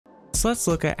So let's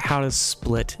look at how to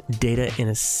split data in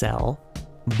a cell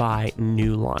by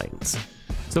new lines.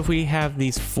 So if we have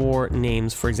these 4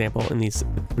 names, for example, in these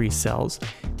 3 cells,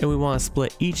 and we want to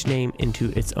split each name into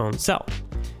its own cell.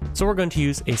 So we're going to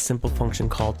use a simple function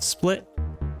called split,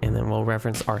 and then we'll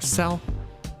reference our cell,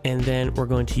 and then we're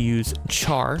going to use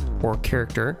char or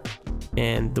character,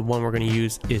 and the one we're going to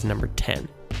use is number 10,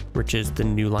 which is the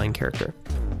new line character.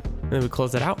 And then we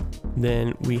close that out.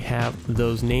 Then we have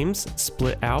those names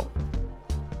split out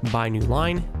by new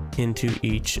line into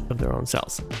each of their own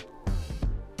cells.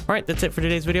 All right, that's it for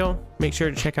today's video. Make sure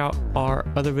to check out our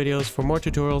other videos for more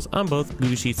tutorials on both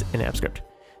Google Sheets and AppScript.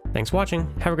 Thanks for watching.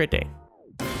 Have a great day.